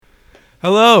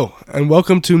Hello, and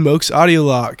welcome to Moke's Audio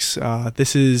Logs.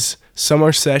 This is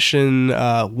Summer Session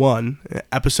 1,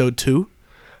 Episode 2.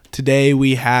 Today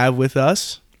we have with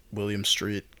us... William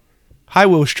Street. Hi,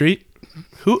 Will Street.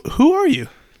 Who are you?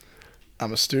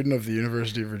 I'm a student of the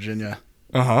University of Virginia.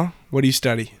 Uh-huh. What do you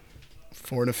study?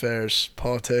 Foreign affairs,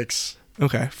 politics.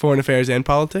 Okay, foreign affairs and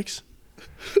politics?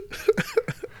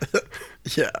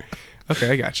 Yeah.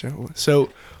 Okay, I gotcha. So,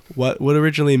 what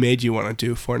originally made you want to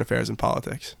do foreign affairs and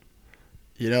politics?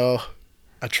 You know,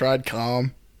 I tried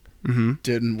comm.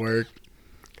 Didn't work.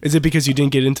 Is it because you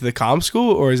didn't get into the comm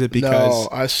school, or is it because...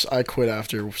 No, I quit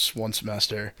after one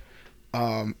semester.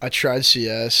 I tried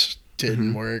CS.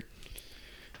 Didn't work.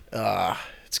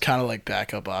 It's kind of like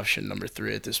backup option number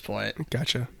 3 at this point.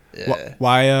 Gotcha. Yeah.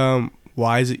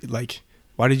 Why is it like...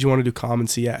 Why did you want to do comm and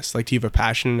CS? Like, do you have a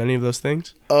passion in any of those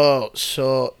things? Oh,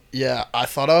 so, yeah, I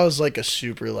thought I was like a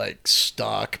super like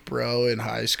stock bro in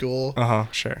high school. Uh-huh,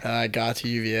 sure. And I got to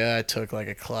UVA, I took like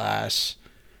a class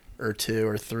or 2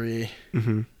 or 3.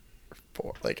 Mm-hmm.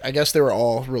 4. Like, I guess they were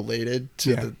all related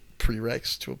to Yeah. the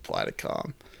prereqs to apply to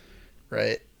comm,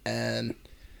 right? And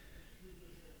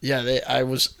yeah, they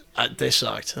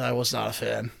sucked. I was not a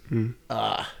fan.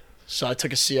 So I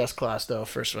took a CS class though,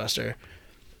 first semester.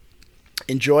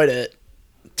 Enjoyed it.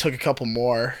 Took a couple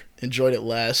more. Enjoyed it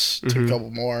less. Took a couple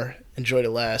more. Enjoyed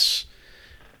it less.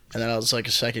 And then I was like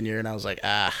a second year, and I was like,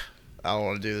 I don't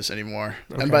want to do this anymore.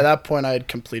 Okay. And by that point, I had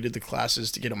completed the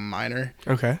classes to get a minor.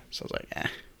 Okay. So I was like,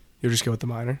 You'll just go with the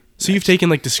minor. So you've taken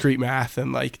like discrete math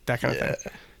and like that kind of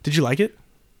thing. Did you like it?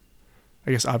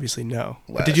 I guess obviously no.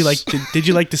 But did you like did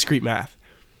you like discrete math?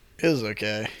 It was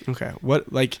okay. Okay.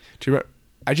 What like do you remember?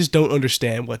 I just don't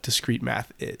understand what discrete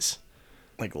math is.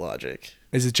 Like logic.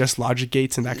 Is it just logic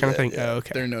gates and that kind of thing? Yeah. Oh, okay.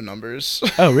 There are no numbers.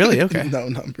 Oh, really? Okay. No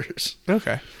numbers.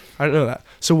 Okay. I didn't know that.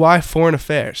 So why foreign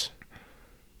affairs?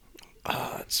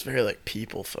 It's very like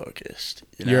people focused.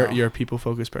 You know? You're a people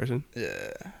focused person?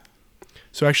 Yeah.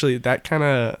 So actually that kind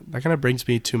of brings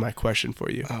me to my question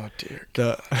for you. Oh dear.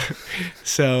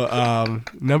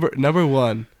 Number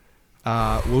one,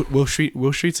 Will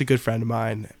Street's a good friend of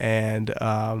mine, and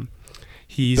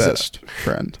he's best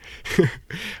friend.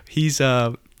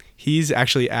 He's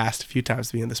actually asked a few times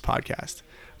to be on this podcast,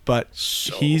 but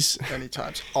he's many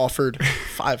times offered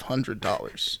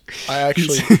 $500.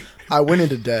 I went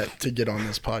into debt to get on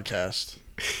this podcast.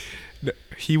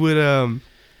 He would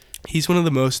he's one of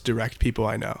the most direct people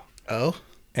I know. Oh?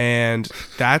 And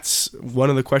that's one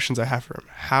of the questions I have for him.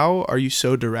 How are you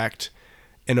so direct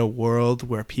in a world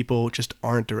where people just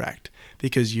aren't direct?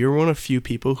 Because you're one of few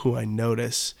people who I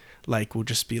notice like will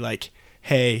just be like,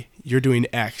 hey, you're doing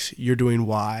X, you're doing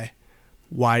Y.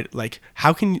 Why? Like,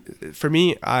 how can? For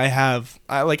me, I have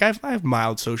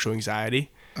mild social anxiety.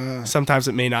 Sometimes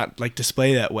it may not like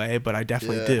display that way, but I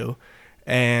definitely do.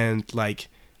 And like,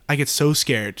 I get so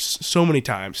scared so many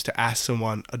times to ask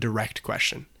someone a direct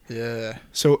question. Yeah.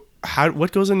 So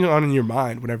what goes on in your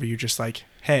mind whenever you're just like,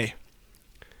 hey,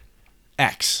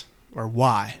 X or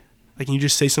Y? Like, can you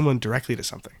just say someone directly to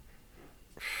something?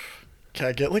 Can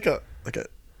I get like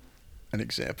an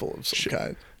example of some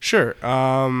kind? Sure.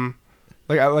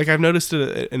 Like I've noticed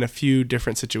it in a few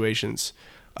different situations.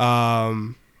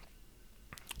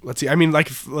 Let's see. I mean, like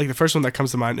the first one that comes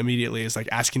to mind immediately is like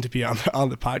asking to be on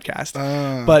the podcast.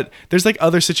 But there's like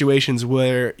other situations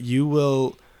where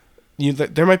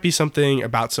there might be something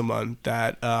about someone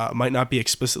that might not be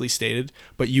explicitly stated,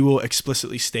 but you will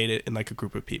explicitly state it in like a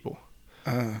group of people.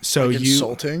 So like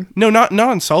insulting? No, not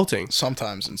insulting.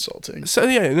 Sometimes insulting. So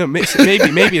yeah, no, maybe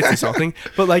it's insulting,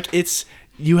 but like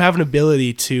you have an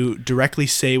ability to directly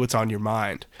say what's on your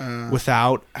mind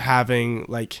without having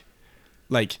like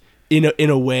in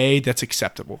a way that's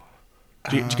acceptable.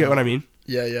 Do you get what I mean?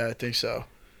 Yeah, I think so.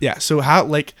 Yeah. So how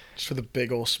like just with a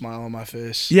big old smile on my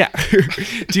face. Yeah.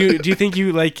 do you think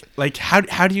you like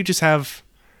how do you just have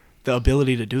the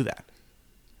ability to do that?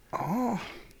 Oh,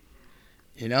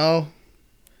 you know,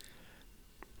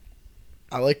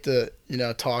 I like the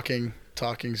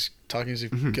talking's a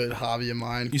good hobby of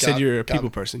mine. You said you're a people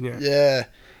person, yeah. Yeah,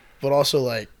 but also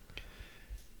like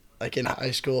in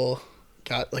high school,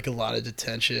 got like a lot of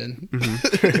detention.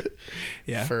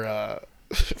 Yeah.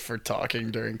 For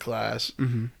talking during class.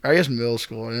 Or I guess middle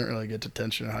school. I didn't really get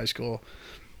detention in high school.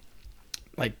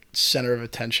 Like center of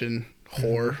attention,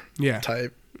 whore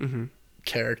type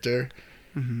character.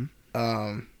 And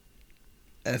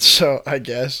so I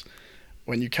guess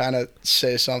when you kind of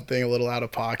say something a little out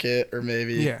of pocket or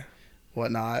maybe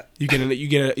whatnot, you get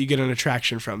an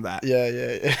attraction from that. Yeah.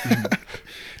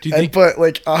 Do you think? But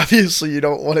like obviously you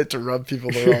don't want it to rub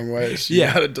people the wrong way, so you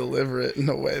got to deliver it in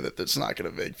a way that's not going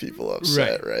to make people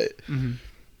upset, right?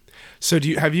 So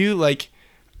have you like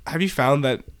have you found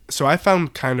that? So I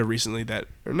found kind of recently that,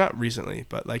 or not recently,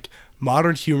 but like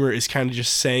modern humor is kind of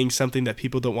just saying something that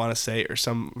people don't want to say, or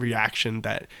some reaction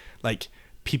that like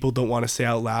people don't want to say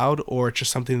out loud, or it's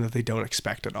just something that they don't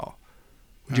expect at all.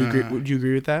 Would you agree? Would you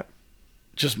agree with that?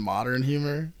 Just modern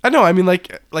humor? I know. I mean,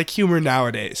 like humor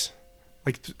nowadays,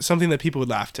 like something that people would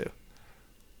laugh to.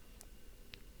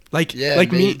 Like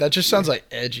me. That just sounds like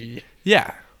edgy.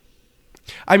 Yeah.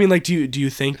 I mean, like, do you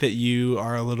think that you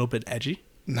are a little bit edgy?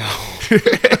 No.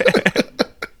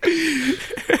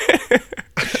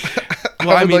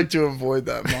 Well, I would like to avoid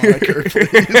that moniker,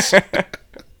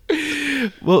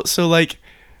 please. Well, so like,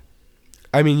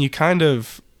 I mean, you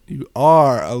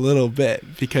are a little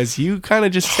bit, because you kind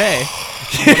of just say.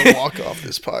 I'm gonna walk off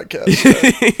this podcast.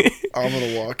 I'm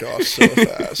gonna walk off so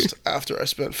fast after I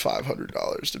spent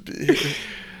 $500 to be here.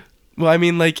 Well, I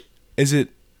mean, like, is it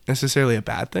necessarily a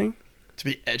bad thing? To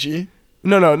be edgy?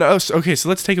 No. Okay, so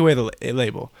let's take away the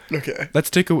label. Okay. Let's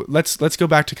go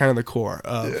back to kind of the core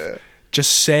of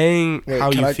just saying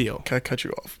how you feel. Can I cut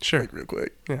you off? Sure. Like, real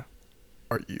quick. Yeah.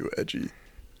 Are you edgy?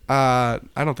 I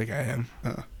don't think I am.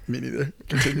 Me neither.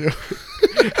 Continue.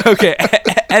 Okay.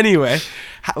 Anyway,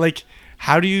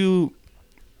 how do you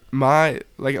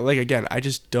again, I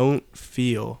just don't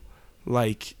feel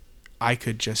like I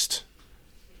could just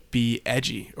be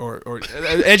edgy or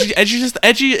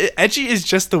edgy is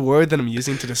just the word that I'm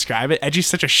using to describe it. Edgy is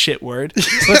such a shit word.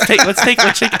 So let's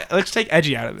take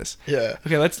edgy out of this. Yeah.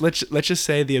 Okay, let's just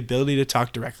say the ability to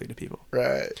talk directly to people.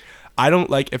 Right. I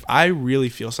don't if I really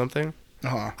feel something,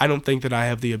 Uh-huh. I don't think that I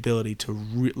have the ability to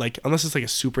unless it's like a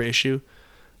super issue,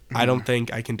 I don't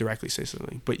think I can directly say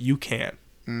something, but you can.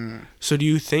 So do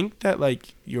you think that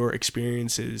like your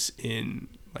experiences in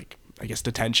like, I guess,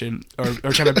 detention or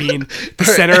kind of being the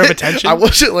center of attention? I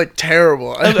wasn't like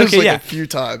terrible. I was a few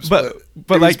times, but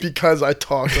it was because I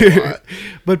talked a lot.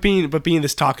 but being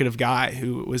this talkative guy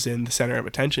who was in the center of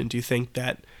attention, do you think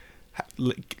that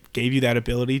gave you that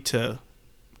ability to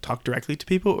talk directly to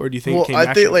people, or do you think it came I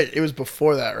naturally? think like it was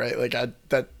before that, right? Like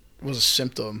that was a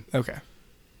symptom. Okay.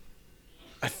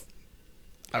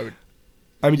 I would.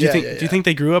 I mean, do you think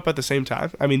they grew up at the same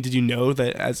time? I mean, did you know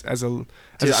that as a smaller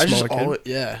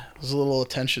kid? I was a little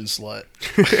attention slut.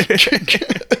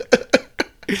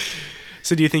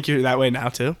 So do you think you're that way now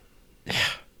too? Yeah,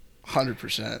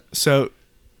 100%. So,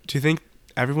 do you think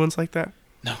everyone's like that?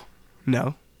 No.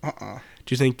 No. Do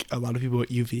you think a lot of people at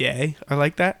UVA are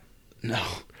like that? No.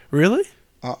 Really?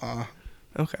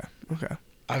 Okay.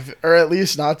 Or at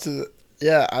least not to.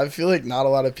 Yeah, I feel like not a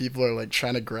lot of people are like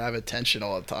trying to grab attention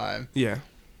all the time. Yeah.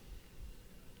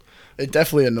 It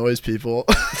definitely annoys people.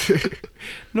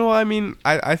 No, I mean,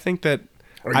 I think that.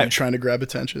 Are you trying to grab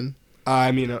attention?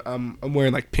 I mean, I'm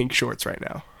wearing like pink shorts right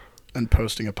now. And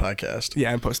posting a podcast.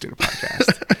 Yeah, I'm posting a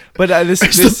podcast. But this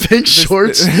the pink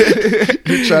shorts.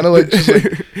 You're trying to like just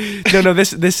like. No.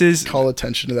 This is call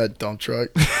attention to that dump truck.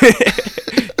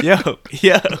 Yo.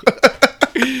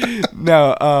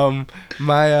 No.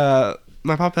 My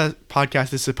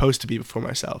podcast is supposed to be before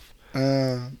myself.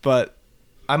 But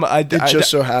it just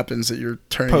so happens that you're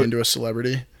turning into a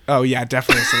celebrity. Oh yeah,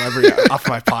 definitely a celebrity off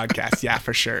my podcast. Yeah,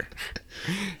 for sure.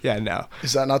 Yeah, no.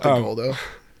 Is that not the goal though?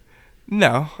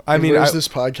 No, I mean, where's this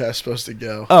podcast supposed to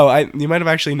go? Oh, you might have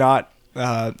actually not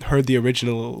heard the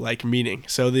original like meeting.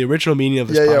 So the original meaning of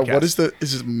this podcast. Yeah. What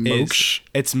is it Mokes?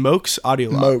 It's Mokes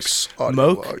Audio Logs.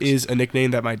 Moke Logs. is a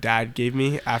nickname that my dad gave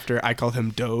me after I called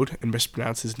him Dode and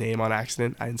mispronounced his name on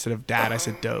accident. Instead of Dad, I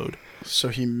said Dode. So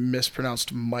he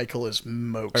mispronounced Michael as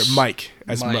Mokes. Or Mike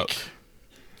as Moke.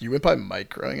 You went by Mike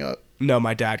growing up? No,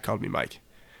 my dad called me Mike.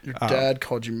 Your dad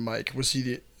called you Mike. Was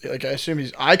he I assume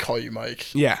I call you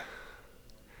Mike. Yeah.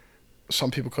 Some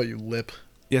people call you Lip.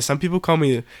 Yeah, some people call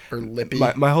me... Or Lippy.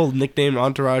 My whole nickname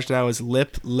entourage now is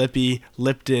Lip, Lippy,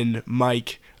 Lipton,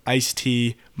 Mike, Iced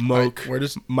Tea, Moke,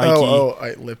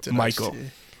 Mikey, Lipton, Michael.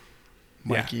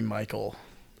 Mikey, yeah. Michael.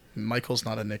 Michael's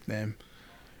not a nickname.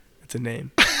 It's a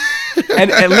name.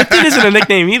 and Lipton isn't a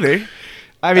nickname either.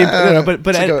 I mean,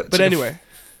 but anyway.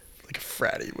 Like a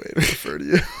fratty way to refer to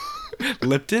you.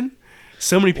 Lipton?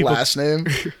 So many people. Last name?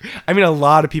 I mean, a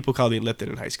lot of people called me Lipton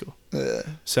in high school. Yeah.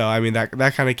 So, I mean, that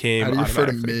kind of came. How do you refer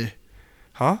to me?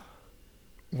 Huh?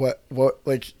 What,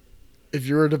 like, if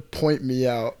you were to point me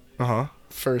out, Uh-huh.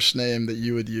 First name that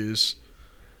you would use?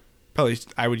 Probably,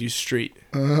 I would use Street.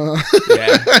 Uh-huh.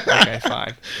 Yeah. Okay,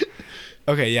 fine.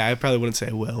 Okay, yeah, I probably wouldn't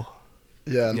say Will.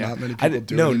 Yeah, not many people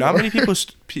do. No, anymore. not many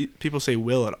people say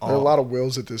Will at all. There are a lot of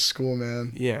Wills at this school,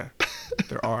 man. Yeah,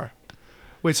 there are.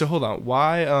 Wait, so hold on.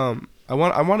 Why? I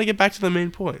want to get back to the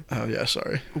main point. Oh yeah,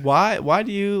 sorry. Why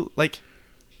do you like?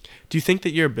 Do you think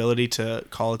that your ability to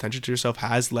call attention to yourself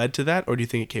has led to that, or do you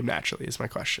think it came naturally? Is my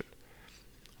question.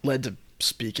 Led to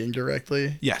speaking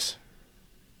directly? Yes.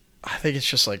 I think it's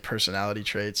just like personality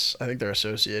traits. I think they're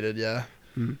associated, yeah.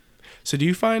 Mm-hmm. So do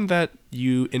you find that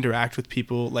you interact with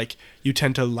people, like you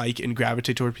tend to like and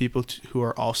gravitate toward people who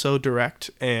are also direct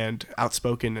and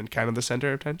outspoken and kind of the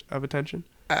center of attention?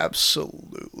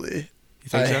 Absolutely. You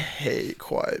think so? I hate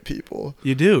quiet people.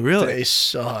 You do, really? They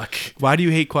suck. Why do you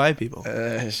hate quiet people?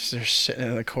 They're sitting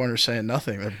in the corner saying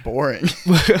nothing. They're boring.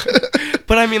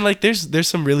 But I mean, like, there's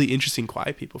some really interesting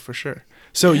quiet people for sure.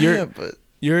 So yeah,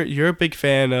 you're a big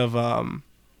fan of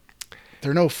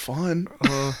they're no fun.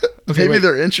 Okay, Maybe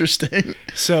they're interesting.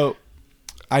 So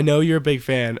I know you're a big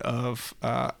fan of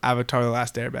Avatar: The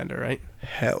Last Airbender, right?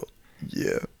 Hell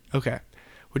yeah. Okay.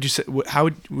 Would you say how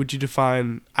would you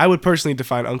define? I would personally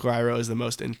define Uncle Iroh as the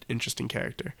most interesting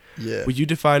character. Yeah. Would you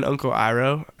define Uncle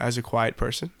Iroh as a quiet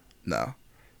person? No.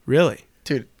 Really?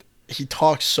 Dude, he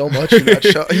talks so much in that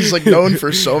show. He's like known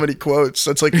for so many quotes.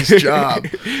 That's like his job.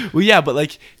 Well, yeah, but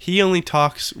like he only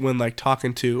talks when like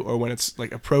talking to or when it's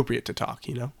like appropriate to talk,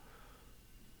 you know?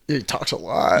 Yeah, he talks a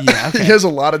lot. Yeah, okay. He has a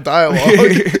lot of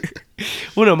dialogue.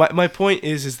 Well, no, my point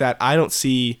is that I don't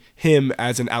see him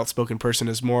as an outspoken person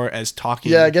as more as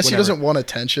talking. Yeah, I guess whenever. he doesn't want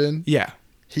attention. Yeah.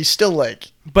 He's still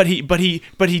like, but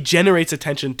he generates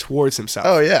attention towards himself.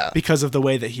 Oh yeah, because of the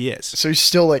way that he is. So he's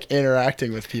still like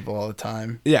interacting with people all the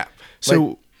time. Yeah. So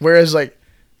like, whereas like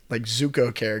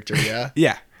Zuko character, yeah,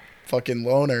 yeah, fucking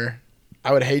loner.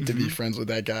 I would hate to be friends with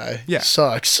that guy. Yeah,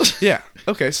 sucks. Yeah.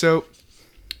 Okay. So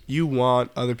you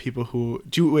want other people who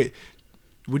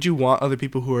would you want other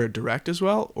people who are direct as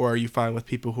well, or are you fine with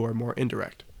people who are more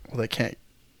indirect? Well, they can't.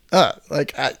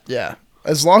 Yeah.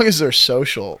 As long as they're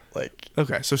social, like.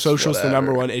 Okay, so social's the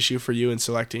number one issue for you in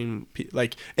selecting,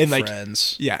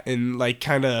 friends. Yeah, and like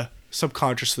kind of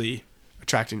subconsciously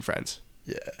attracting friends.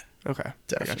 Yeah. Okay.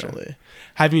 Definitely.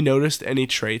 Have you noticed any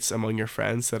traits among your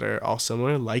friends that are all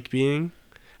similar, like being?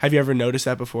 Have you ever noticed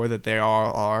that before, that they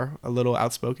all are a little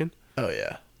outspoken? Oh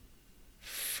yeah.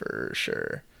 For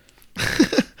sure.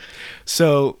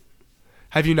 So,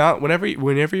 have you not? Whenever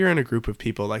you're in a group of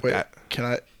people like that. Can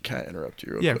I interrupt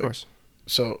you? Real Yeah, quick? Of course.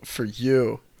 So for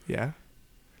you. Yeah.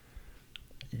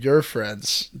 Your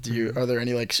friends, are there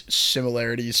any like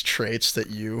similarities, traits that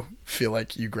you feel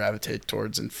like you gravitate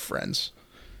towards in friends?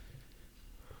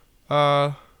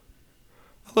 A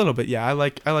little bit, yeah. I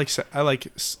like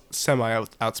semi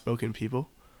outspoken people.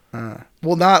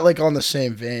 Well, not like on the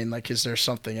same vein. Like, is there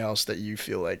something else that you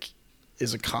feel like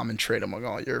is a common trait among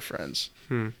all your friends?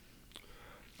 If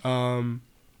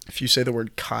you say the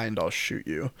word kind, I'll shoot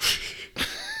you.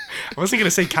 I wasn't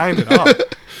gonna say kind at all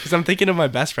because I'm thinking of my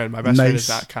best friend. My best friend is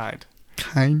not kind.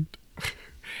 Kind.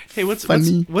 Hey, what's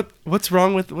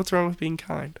wrong with being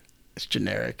kind? It's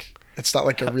generic. It's not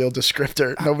like a real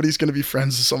descriptor. Nobody's gonna be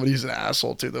friends with somebody who's an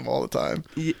asshole to them all the time.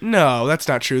 No, that's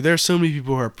not true. There are so many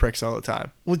people who are pricks all the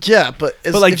time. Well, yeah, but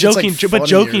joking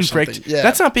pricks. Yeah.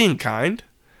 That's not being kind.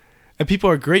 And people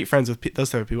are great friends with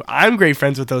those type of people. I'm great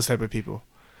friends with those type of people.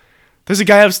 There's a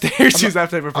guy upstairs who's that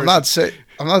type of person.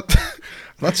 I'm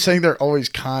not saying they're always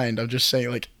kind. I'm just saying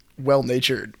like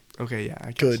well-natured. Okay, yeah,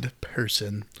 I guess. Good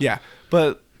person. Yeah,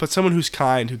 but someone who's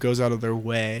kind, who goes out of their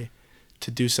way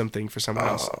to do something for someone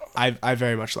else, I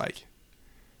very much like.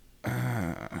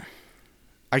 That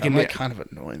might kind of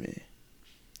annoy me.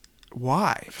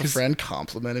 Why? If a friend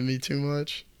complimented me too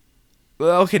much.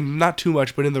 Well, okay, not too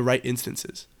much, but in the right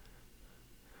instances.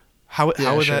 How would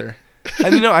sure. that?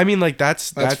 I mean, like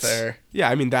that's fair. Yeah,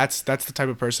 I mean that's the type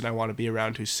of person I want to be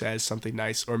around, who says something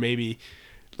nice, or maybe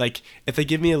like if they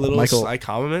give me a little sly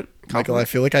compliment. Michael, I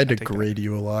feel like I degrade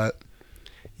you a lot.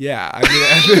 Yeah, I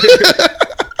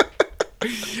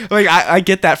mean, like I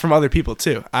get that from other people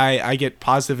too. I get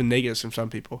positive and negatives from some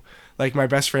people. Like my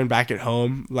best friend back at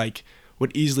home, like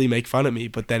would easily make fun of me,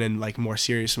 but then in like more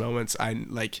serious moments,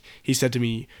 he said to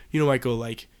me, Michael,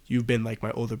 like you've been like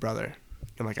my older brother,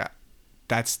 and like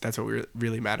that's what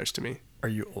really matters to me. Are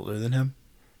you older than him?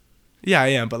 Yeah, I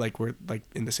am, but like we're like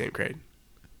in the same grade.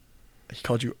 He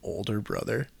called you older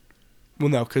brother? Well,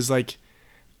 no, because like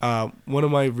one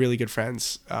of my really good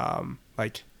friends,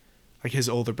 like his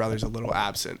older brother's a little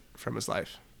absent from his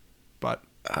life, but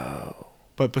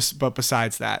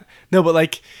besides that, no, but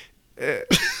like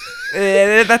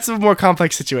that's a more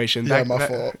complex situation. Yeah, my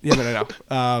fault. Yeah,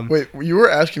 no. Wait, you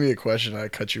were asking me a question. I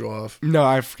cut you off. No,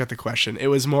 I forgot the question. It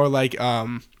was more like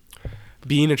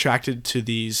being attracted to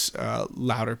these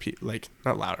louder people, like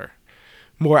not louder,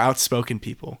 more outspoken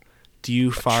people. Do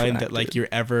you find that like you're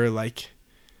ever like?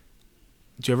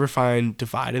 Do you ever find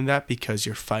divide in that because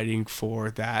you're fighting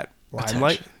for that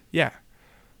limelight? Attention. Yeah.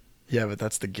 Yeah, but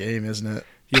that's the game, isn't it?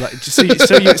 You like so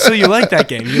you like that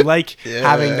game. You like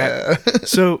having that.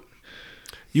 So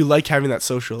you like having that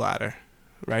social ladder,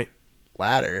 right?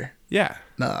 Ladder? Yeah.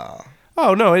 No.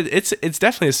 Oh no, it's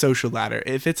definitely a social ladder.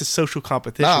 If it's a social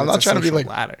competition, No, I'm it's not a trying to be social like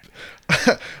ladder.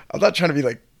 I'm not trying to be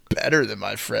like better than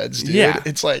my friends, dude. Yeah.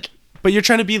 It's like But you're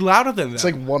trying to be louder than them. it's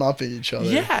like one upping each other.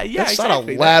 Yeah, That's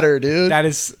exactly. not a ladder, dude. That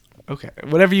is okay.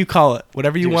 Whatever you call it,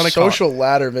 whatever you want to call it. Social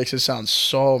ladder makes it sound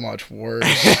so much worse.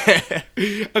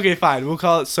 Okay, fine. We'll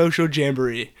call it social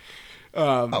jamboree.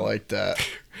 I like that.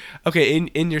 Okay,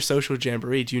 in your social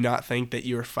jamboree, do you not think that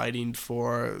you're fighting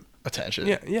for Attention.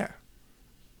 Yeah.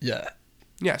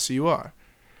 Yeah, so you are.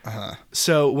 Uh-huh.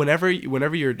 So whenever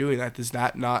you're doing that, does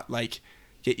that not like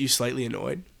get you slightly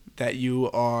annoyed that you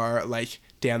are like,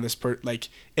 damn, like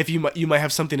if you might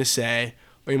have something to say,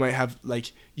 or you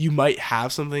might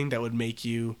have something that would make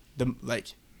you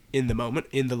in the moment,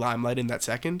 in the limelight in that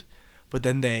second, but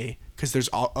then because there's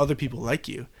other people like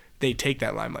you, they take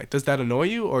that limelight. Does that annoy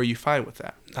you, or are you fine with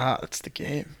that? That's the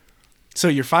game. So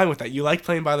you're fine with that. You like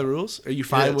playing by the rules? Are you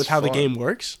fine with how the game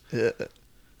works? Yeah.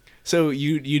 So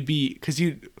you'd be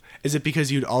is it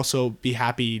because you'd also be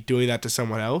happy doing that to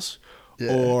someone else?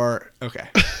 Yeah. Or okay.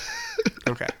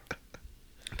 Okay.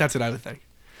 That's what I would think.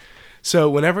 So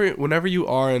whenever you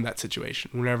are in that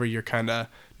situation, whenever you're kind of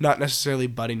not necessarily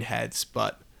butting heads,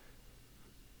 but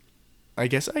I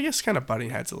guess kind of butting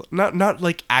heads a little. Not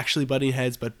like actually butting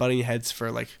heads, but butting heads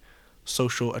for like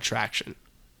social attraction.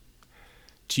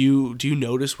 Do you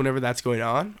notice whenever that's going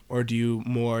on, or do you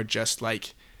more just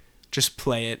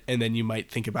play it and then you might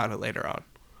think about it later on?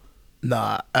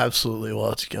 Nah, absolutely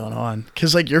what's going on.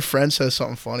 Because, like, your friend says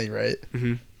something funny, right?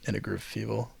 Mm-hmm. In a group of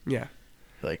people. Yeah.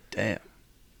 You're like, damn.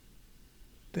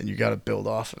 Then you got to build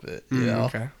off of it, you know?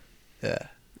 Okay. Yeah.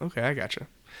 Okay, I gotcha.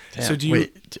 Damn, So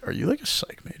wait, are you like a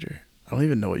psych major? I don't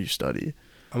even know what you study.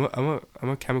 I'm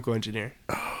a chemical engineer.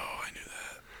 Oh, I knew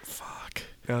that. Fuck.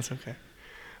 No, that's okay.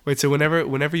 Wait, so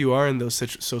whenever you are in those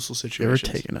social situations... You ever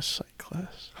taken a psych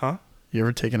class? Huh? You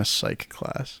ever taken a psych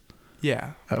class?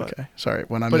 Yeah. Okay. Sorry.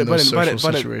 When I'm in those social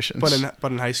situations.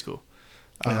 But in high school.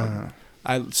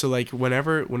 So like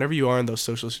whenever you are in those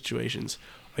social situations,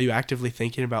 are you actively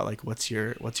thinking about like what's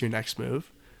your next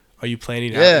move? Are you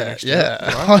planning out your next move? Yeah,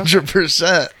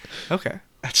 100%. Okay.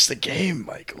 That's the game,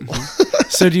 Michael.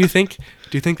 So do you think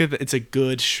that it's a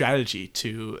good strategy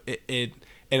to in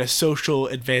a social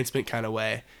advancement kind of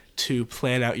way to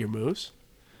plan out your moves?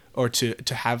 Or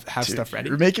to have Dude, stuff ready.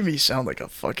 You're making me sound like a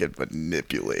fucking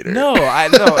manipulator. No, I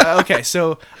know. Okay,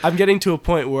 so I'm getting to a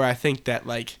point where I think that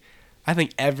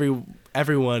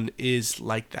everyone is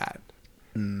like that.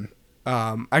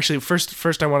 Actually,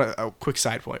 first I want a quick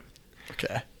side point.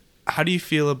 Okay. How do you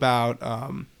feel about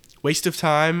waste of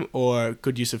time or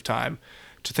good use of time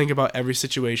to think about every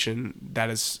situation that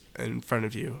is in front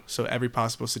of you? So every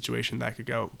possible situation that could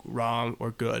go wrong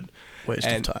or good. Waste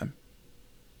of time.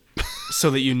 So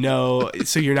that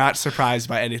so you're not surprised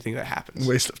by anything that happens.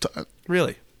 Waste of time.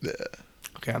 Really? Yeah.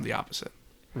 Okay, I'm the opposite.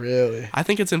 Really? I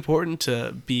think it's important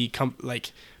to be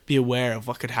aware of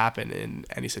what could happen in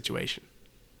any situation.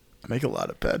 I make a lot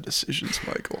of bad decisions,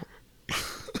 Michael.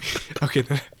 Okay,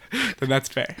 then that's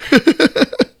fair.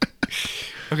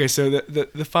 Okay, so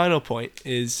the final point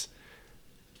is,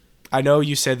 I know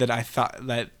you said that I thought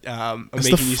that I'm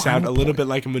making you sound a little bit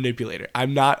like a manipulator.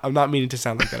 I'm not meaning to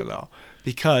sound like that at all.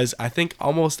 Because I think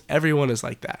almost everyone is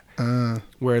like that,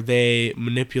 where they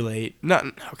manipulate.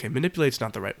 Manipulate's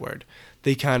not the right word.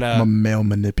 They kind of. I'm a male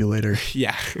manipulator.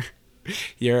 Yeah,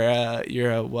 you're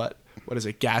a what? What is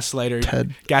it? Gaslighter.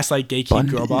 Ted Gaslight gatekeep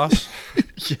Bundy. girl boss.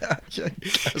 yeah,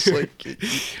 gaslight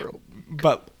gatekeep girl.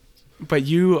 But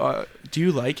you do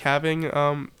you like having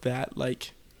that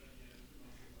like?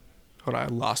 Hold on, I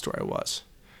lost where I was.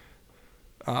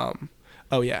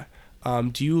 Oh yeah.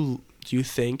 Do you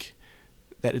think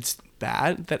that it's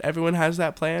bad that everyone has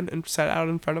that plan and set out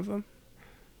in front of them?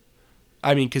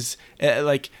 I mean, because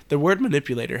like the word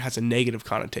manipulator has a negative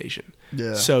connotation.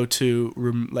 Yeah. So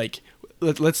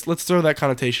let's throw that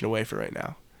connotation away for right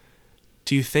now.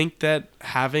 Do you think that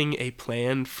having a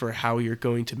plan for how you're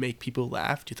going to make people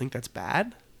laugh, do you think that's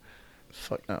bad?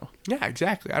 Fuck no. Yeah,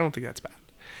 exactly. I don't think that's bad.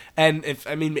 And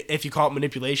if you call it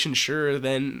manipulation, sure,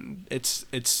 then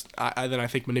then I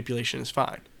think manipulation is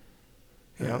fine.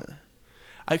 You know?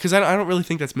 Because I don't really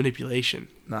think that's manipulation.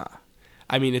 Nah.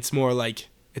 I mean, it's more like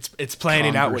it's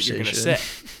planning out what you're gonna say.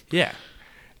 Yeah.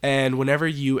 And whenever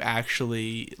you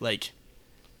actually like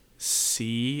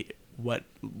see what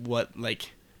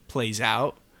like plays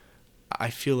out, I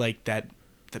feel like that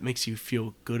makes you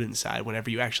feel good inside whenever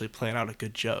you actually plan out a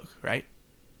good joke, right?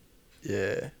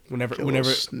 Yeah. Whenever, Get a whenever,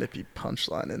 little snippy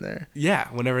punchline in there. yeah,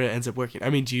 whenever it ends up working. I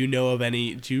mean, do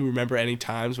you remember any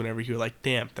times whenever you were like,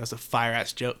 damn, that was a fire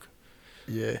ass joke?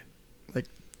 Yeah. Like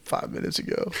 5 minutes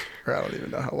ago. Or I don't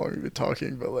even know how long we've been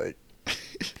talking, but like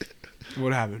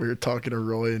What happened? we were talking to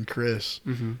Roy and Chris.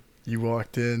 Mm-hmm. You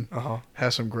walked in, had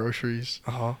some groceries,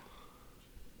 had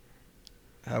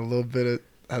a little bit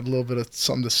of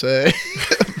something to say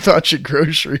about your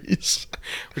groceries.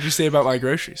 What'd you say about my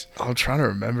groceries? I'm trying to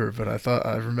remember, but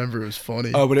I remember it was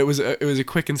funny. Oh, but it was a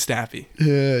quick and snappy.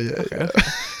 Yeah. Okay.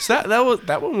 So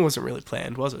that one wasn't really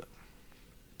planned, was it?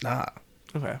 Nah.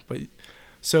 Okay, but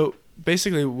so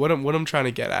basically, what I'm trying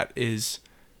to get at is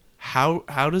how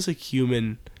does a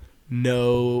human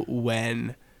know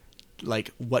when,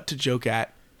 like, what to joke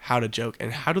at, how to joke,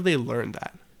 and how do they learn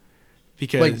that?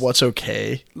 Because Like what's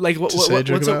okay? like to say a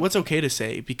joke about? what's okay to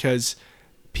say, because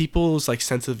people's like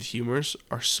sense of humors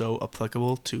are so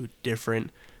applicable to different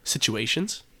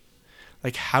situations.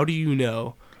 Like, how do you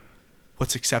know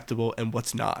what's acceptable and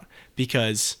what's not?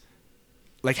 Because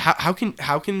like how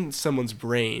can someone's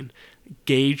brain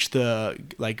gauge the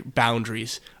like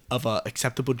boundaries of a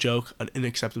acceptable joke, an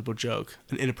unacceptable joke,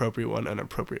 an inappropriate one, an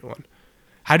appropriate one?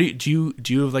 How do you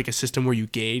have like a system where you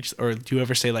gauge, or do you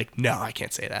ever say like, no, I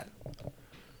can't say that?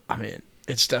 I mean,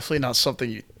 it's definitely not something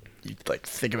you like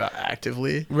think about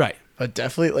actively. Right. But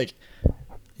definitely like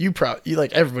you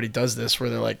like everybody does this where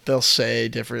they're like they'll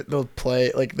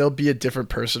play like they'll be a different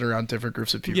person around different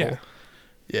groups of people.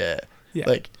 Yeah.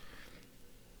 Like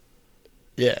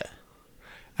yeah.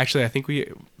 Actually, I think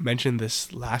we mentioned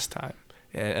this last time,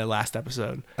 last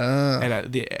episode,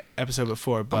 and the episode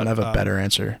before. But I'm gonna have a better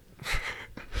answer.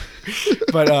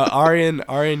 But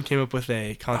Aryan came up with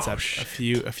a concept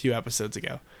a few episodes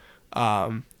ago,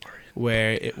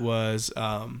 where it was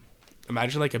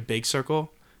imagine like a big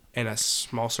circle and a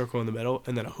small circle in the middle,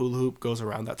 and then a hula hoop goes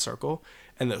around that circle,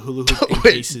 and the hula hoop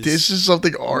encases. Wait, this is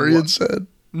something Aryan said?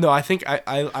 No, I think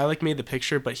I like made the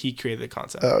picture, but he created the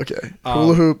concept. Oh, okay.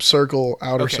 Hula hoop, circle,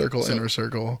 outer okay, circle, so inner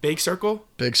circle. Big circle,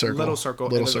 little circle,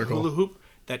 and hula hoop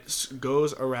that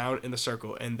goes around in the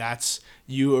circle, and that's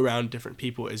you around different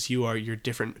people. As you are your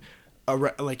different,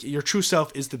 like your true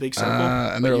self is the big circle,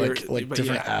 and they're like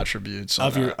different attributes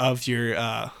of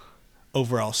your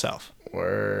overall self.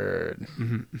 Word.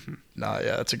 Mm-hmm. Nah,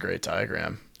 yeah, that's a great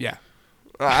diagram. Yeah.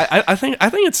 I think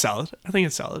it's solid. I think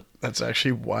it's solid. That's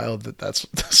actually wild that's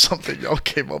something y'all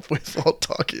came up with while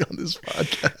talking on this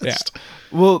podcast. Yeah.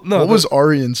 Well, no. What was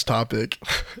Aryan's topic?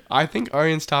 I think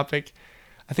Aryan's topic,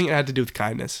 I think it had to do with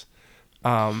kindness.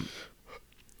 Bro,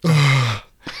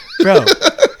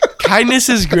 kindness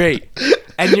is great,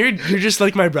 and you're just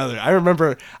like my brother. I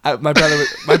remember my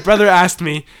brother asked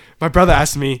me.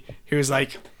 He was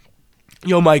like,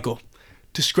 "Yo, Michael,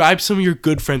 describe some of your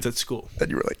good friends at school." And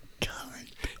you were like,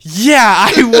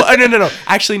 yeah, no.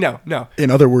 Actually, no.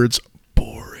 In other words,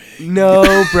 boring.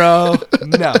 No, bro.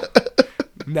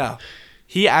 No.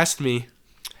 He asked me,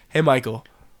 "Hey, Michael,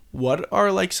 what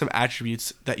are like some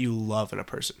attributes that you love in a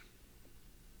person?"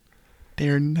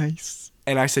 They're nice.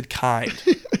 And I said kind.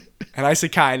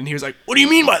 And he was like, "What do you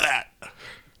mean by that?"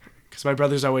 Because my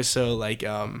brother's always so like,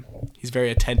 he's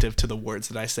very attentive to the words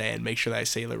that I say and make sure that I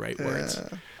say the right words,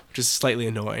 which is slightly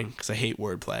annoying because I hate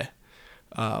wordplay.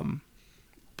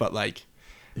 But like,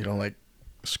 you don't like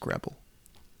Scrabble?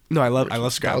 No, I love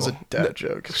Scrabble. That was a dad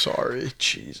joke. Sorry,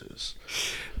 Jesus.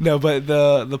 No, but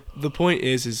the point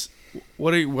is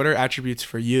what are attributes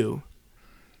for you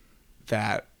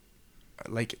that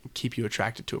like keep you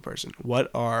attracted to a person? What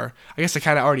are, I guess I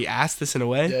kind of already asked this in a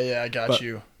way. Yeah, I got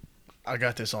you. I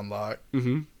got this on lock.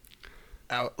 Mm-hmm.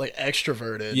 Like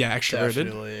extroverted. Yeah, extroverted.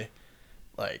 Definitely.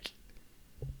 Like,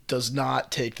 does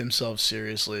not take themselves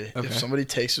seriously. Okay. If somebody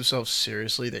takes themselves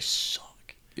seriously, they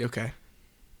suck. Okay.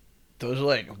 Those are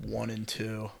like 1 and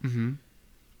 2. Mm-hmm.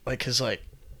 Like, cause like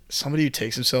somebody who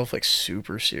takes himself like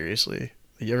super seriously.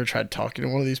 You ever tried talking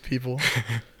to one of these people?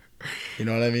 You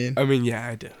know what I mean? I mean, yeah,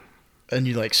 I do. And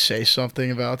you like say something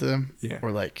about them, yeah,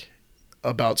 or like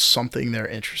about something they're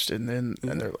interested in, and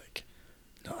they're like,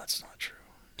 "No, that's not true."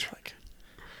 It's like,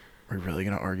 are we really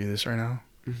gonna argue this right now?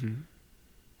 Mm-hmm.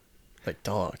 Like,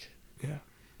 dog. Yeah.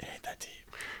 It ain't that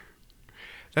deep.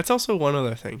 That's also one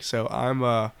other thing. So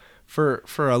I'm for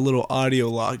a little audio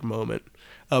log moment.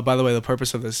 By the way, the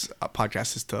purpose of this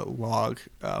podcast is to log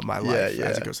my life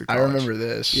as it goes to college. I remember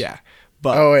this. Yeah.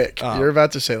 But, oh wait, you're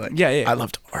about to say like, yeah. I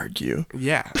love to argue.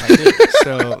 Yeah, I did.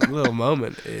 So a little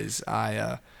moment is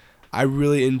I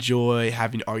really enjoy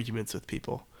having arguments with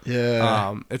people.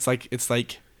 Yeah. It's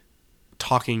like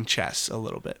talking chess a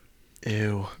little bit.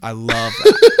 Ew. I love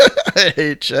that. I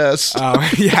hate chess.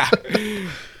 Yeah.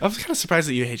 I was kind of surprised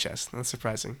that you hate chess. That's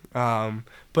surprising.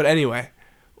 But anyway,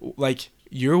 like,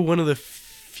 you're one of the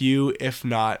few, if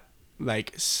not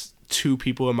like two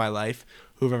people in my life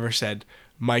who've ever said,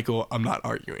 Michael, I'm not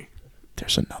arguing.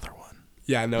 There's another one.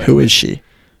 Yeah, no. Who is she?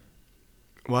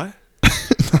 What?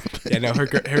 Yeah, no.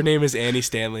 Her name is Annie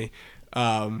Stanley.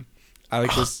 I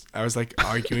was like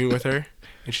arguing with her,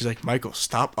 and she's like, Michael,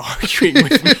 stop arguing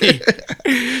with me,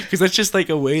 because that's just like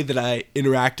a way that I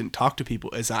interact and talk to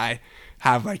people, as I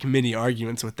have like mini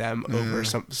arguments with them over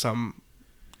some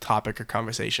topic or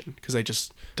conversation, because I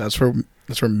just that's where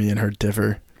me and her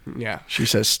differ. Yeah. She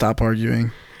says, stop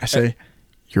arguing. I say,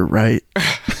 you're right.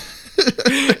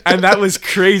 And that was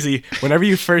crazy. Whenever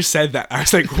you first said that, I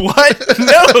was like, what?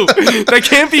 No, that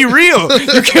can't be real.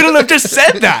 You couldn't have just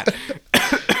said that.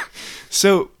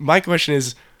 So my question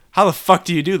is, how the fuck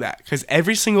do you do that? Because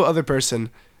every single other person,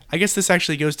 I guess this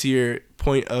actually goes to your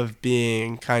point of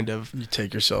being kind of... You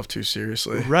take yourself too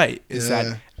seriously. Right. Is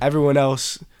that everyone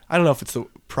else... I don't know if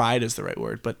pride is the right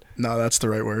word, but... No, that's the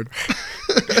right word.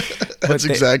 That's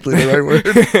exactly the right word.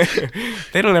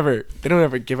 They don't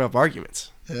ever give up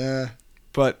arguments. Yeah.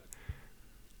 But...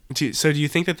 So do you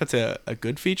think that that's a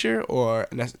good feature, or...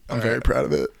 I'm very proud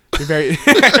of it. You're very...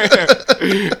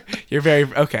 You're very...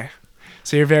 Okay.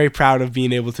 So you're very proud of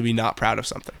being able to be not proud of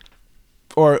something.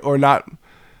 Or not...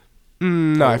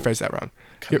 No, I phrased that wrong.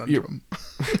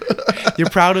 You're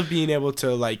proud of being able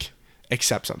to, like,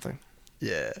 accept something.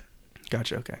 Yeah.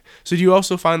 Gotcha, okay. So do you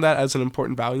also find that as an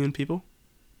important value in people?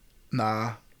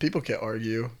 Nah. People can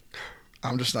argue.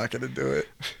 I'm just not going to do it.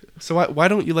 So why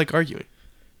don't you like arguing?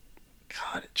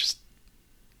 God, it just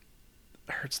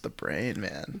hurts the brain,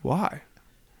 man. Why?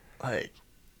 Like,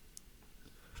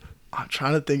 I'm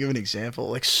trying to think of an example.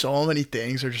 Like, so many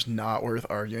things are just not worth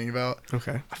arguing about.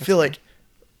 Okay. I feel like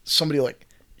somebody, like,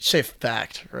 say a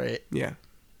fact, right? Yeah.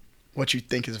 What you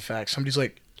think is a fact. Somebody's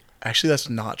like, actually, that's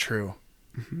not true.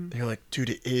 Mm-hmm. You're like,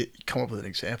 dude, come up with an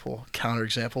example,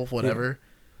 counterexample, whatever. Yeah.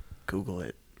 Google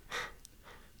it.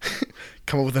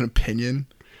 Come up with an opinion.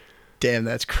 Damn,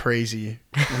 that's crazy.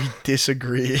 We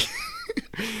disagree.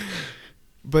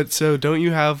 But so don't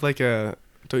you have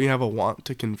a want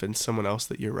to convince someone else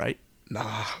that you're right?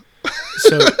 Nah.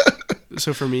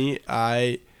 So for me,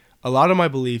 a lot of my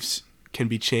beliefs can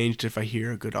be changed if I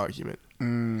hear a good argument.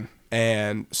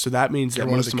 And so that means that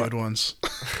most of the good ones.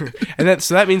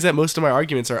 So that means that most of my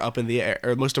arguments are up in the air,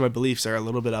 or most of my beliefs are a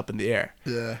little bit up in the air.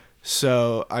 Yeah.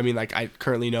 So, I mean, like, I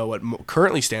currently know what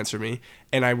currently stands for me,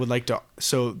 and I would like to...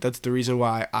 So, that's the reason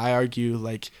why I argue,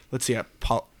 like, let's say a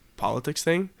politics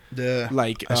thing. Yeah,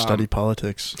 like I study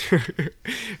politics.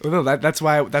 Well, no, that's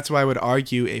why I would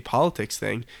argue a politics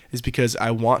thing, is because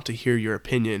I want to hear your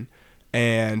opinion,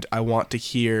 and I want to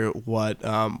hear what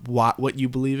you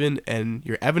believe in and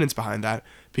your evidence behind that,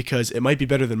 because it might be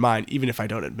better than mine, even if I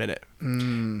don't admit it.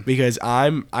 Because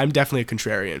I'm definitely a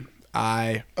contrarian.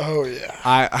 I love.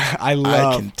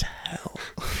 I can tell.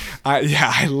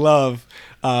 I love.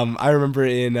 I remember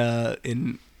in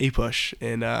APUSH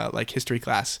in like history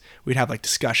class, we'd have like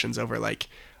discussions over like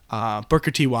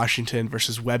Booker T. Washington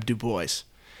versus Webb Du Bois.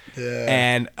 Yeah.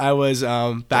 And I was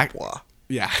back.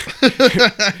 Yeah.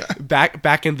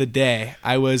 back in the day,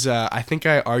 I was. I think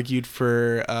I argued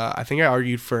for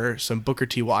some Booker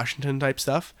T. Washington type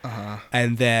stuff.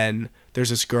 And then there's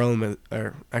this girl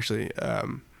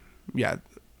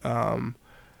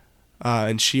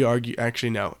and she argued. Actually,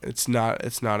 no, it's not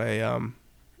a.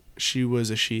 She was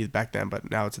a she back then,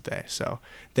 but now it's a they. So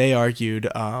they argued.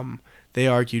 They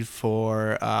argued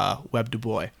for Webb Du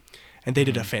Bois, and they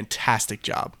did a fantastic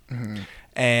job.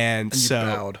 And so you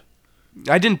bowed.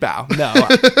 I didn't bow. No,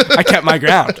 I kept my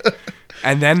ground.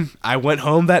 And then I went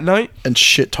home that night and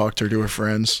shit talked her to her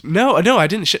friends. No, I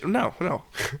didn't shit. No,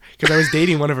 because I was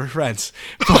dating one of her friends.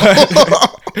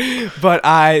 But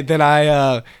then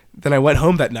I went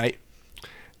home that night,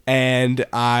 and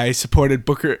I supported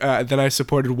Booker. Then I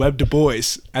supported Webb Du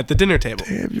Bois at the dinner table.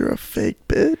 Damn, you're a fake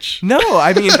bitch. No,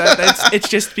 I mean it's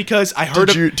just because I heard.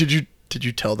 Did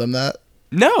you tell them that?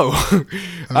 No,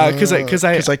 because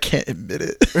I can't admit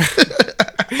it.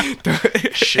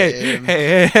 Shame.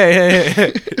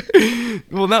 Hey.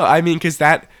 Well, no, I mean, because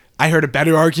I heard a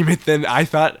better argument than I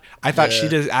thought. I thought she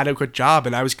did an adequate job,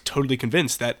 and I was totally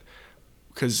convinced that,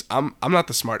 because I'm not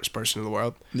the smartest person in the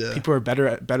world. Yeah. People are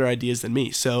better ideas than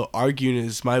me. So arguing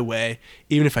is my way,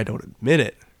 even if I don't admit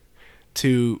it,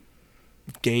 to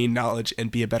gain knowledge and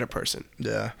be a better person.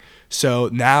 Yeah. So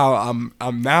now I'm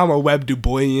a Webb Du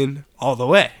Boisian all the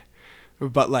way,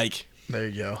 but like there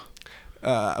you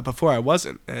go. Before I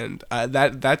wasn't, and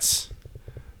that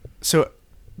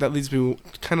leads me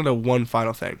kind of to one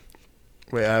final thing.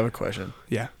 Wait, I have a question.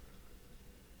 Yeah.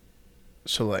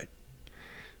 So, like,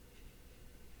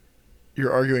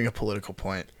 you're arguing a political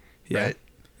point, Yeah. right?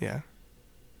 Yeah.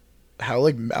 How,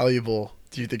 like, malleable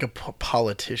do you think a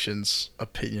politician's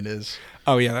opinion is?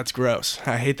 Oh yeah, that's gross.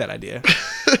 I hate that idea.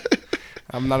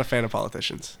 I'm not a fan of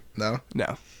politicians. No?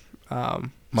 No.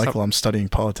 Michael, I'm studying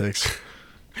politics.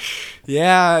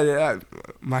 Yeah,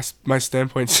 my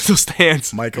standpoint still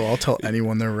stands. Michael, I'll tell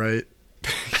anyone they're right.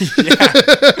 Yeah,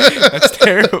 that's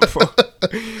terrible.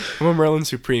 I'm a Merlin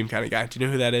Supreme kind of guy. Do you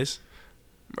know who that is?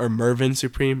 Or Mervyn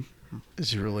Supreme?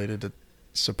 Is he related to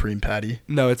Supreme Patty?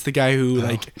 No, it's the guy who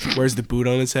like wears the boot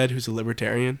on his head, who's a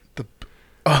libertarian.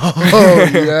 Oh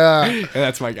yeah, And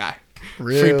that's my guy.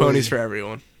 really? Free ponies for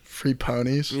everyone. Free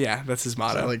ponies? Yeah, that's his Is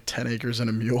motto. that like 10 acres and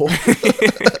a mule?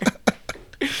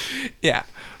 Yeah,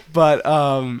 but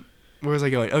where was I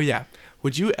going? Oh yeah,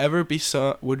 would you ever, because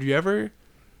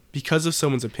of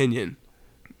someone's opinion,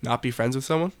 not be friends with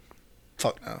someone?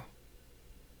 Fuck no.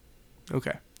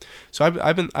 Okay, so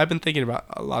I've been thinking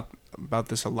about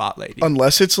this a lot lately.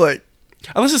 Unless it's like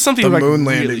Unless it's something the like moon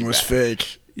really landing was bad.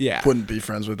 fake. Yeah. Wouldn't be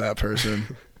friends with that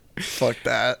person. Fuck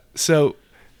that. So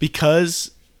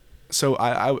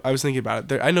I was thinking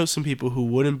about it. I know some people who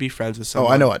wouldn't be friends with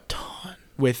someone. Oh, I know a ton.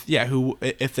 Who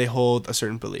if they hold a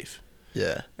certain belief.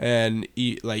 Yeah. And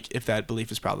like if that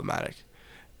belief is problematic.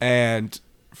 And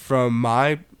from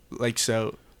my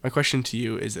question to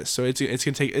you is this. So it's gonna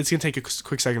take a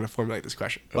quick second to formulate this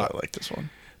question. Oh, I like this one.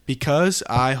 Because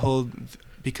I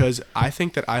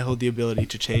think that I hold the ability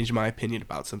to change my opinion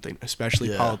about something,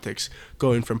 especially politics,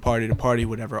 going from party to party,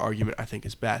 whatever argument I think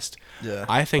is best. Yeah.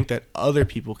 I think that other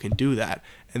people can do that,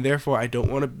 and therefore I don't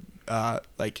want to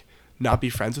not be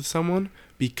friends with someone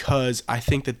because I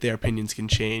think that their opinions can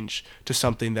change to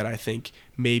something that I think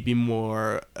may be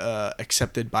more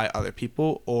accepted by other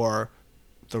people or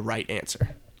the right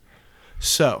answer.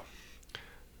 So,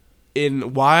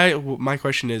 my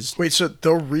question is... Wait, so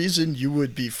the reason you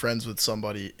would be friends with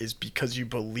somebody is because you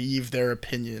believe their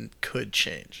opinion could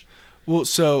change? Well,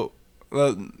 so,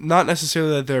 not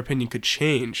necessarily that their opinion could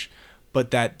change,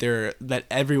 but that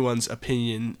everyone's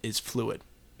opinion is fluid.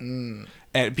 Mm.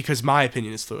 And because my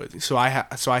opinion is fluid, so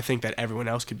I think that everyone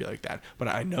else could be like that, but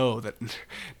I know that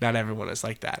not everyone is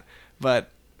like that. But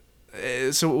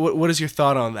so, what is your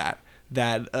thought on that?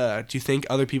 That do you think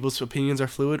other people's opinions are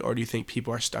fluid, or do you think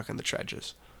people are stuck in the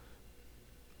trenches?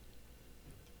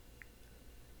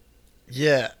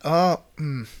 Yeah.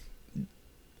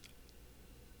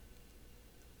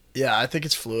 Yeah, I think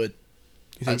it's fluid.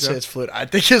 You think I'd so? say it's fluid. I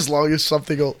think as long as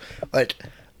something will, like,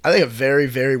 I think a very,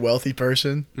 very wealthy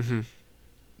person Mm-hmm.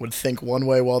 would think one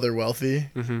way while they're wealthy.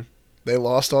 Mm-hmm. They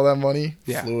lost all that money.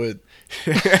 Yeah. Fluid.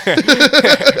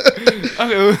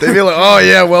 Okay. They'd be like, oh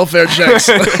yeah, welfare checks.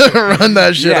 Run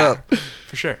that shit up.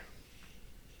 For sure.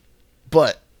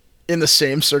 But in the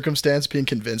same circumstance, being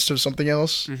convinced of something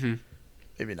else, Mm-hmm.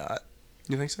 maybe not.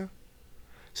 You think so?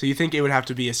 So you think it would have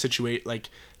to be a situation like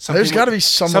something? There's got to be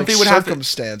some something like, would have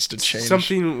circumstance to change.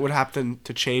 Something would have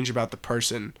to change about the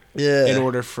person. Yeah. In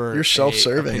order for You're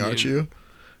self-serving, a aren't opinion.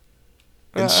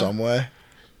 you? In some way.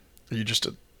 Are you just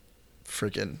a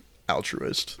freaking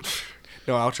altruist?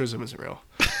 No, altruism isn't real.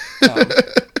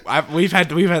 We've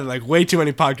had like way too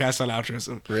many podcasts on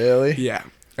altruism. Really? Yeah,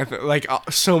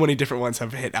 so many different ones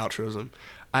have hit altruism.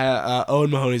 Owen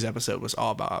Mahoney's episode was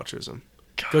all about altruism.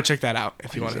 Go check that out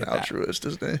if you want to He's hit an altruist,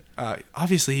 isn't he? that.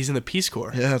 Obviously, he's in the Peace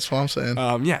Corps. Yeah, that's what I'm saying.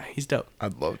 Yeah, he's dope.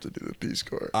 I'd love to do the Peace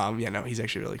Corps. Yeah, no, he's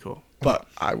actually really cool. But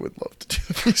I would love to do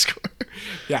the Peace Corps.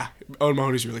 Yeah, Owen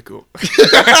Mahoney's really cool.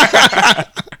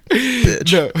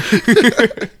 Bitch. No.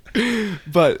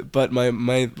 but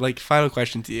my like final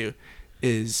question to you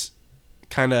is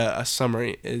kind of a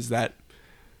summary, is that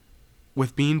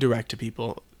with being direct to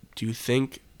people, do you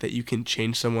think that you can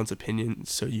change someone's opinion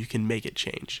so you can make it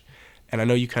change? And I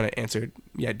know you kind of answered,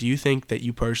 yeah. Do you think that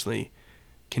you personally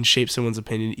can shape someone's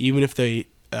opinion even if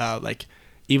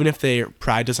even if their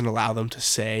pride doesn't allow them to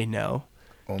say no?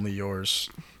 Only yours.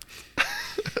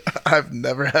 I've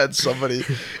never had somebody.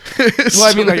 Well,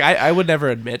 I mean, like I would never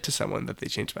admit to someone that they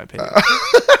changed my opinion.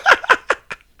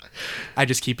 I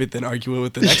just keep it then arguing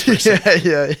with the next person.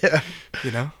 Yeah.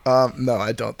 You know? No,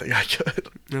 I don't think I could.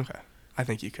 Okay. I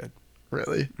think you could.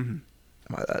 Really? Mm-hmm.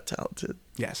 Am I that talented?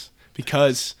 Yes.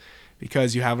 Because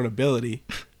you have an ability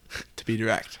to be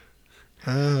direct.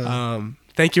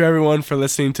 Thank you everyone for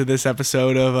listening to this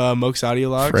episode of Moke's Audio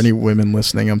Logs. For any women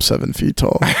listening, I'm 7 feet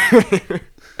tall.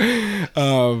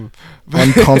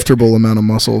 Uncomfortable amount of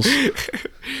muscles.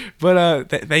 But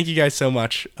thank you guys so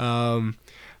much.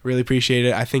 Really appreciate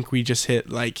it. I think we just hit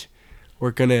like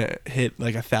we're gonna hit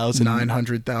like 1,000.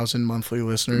 900,000 monthly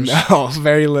listeners. No,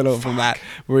 very little from that.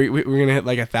 We're gonna hit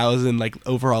like 1,000 like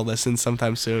overall listens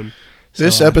sometime soon. So,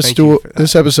 This thank you for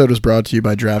that. episode was brought to you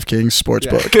by DraftKings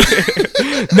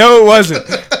Sportsbook. No, it wasn't.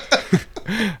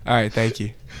 All right, thank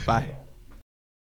you. Bye.